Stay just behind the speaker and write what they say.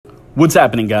What's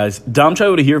happening, guys? Dom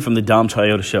Toyota here from the Dom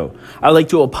Toyota Show. I'd like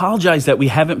to apologize that we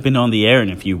haven't been on the air in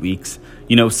a few weeks.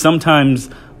 Sometimes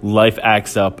life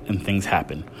acts up and things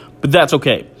happen. But that's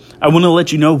okay. I want to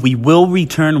let you know we will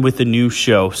return with a new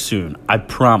show soon. I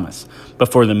promise. But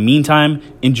for the meantime,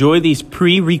 enjoy these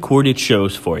pre-recorded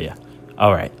shows for you.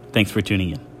 All right. Thanks for tuning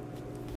in.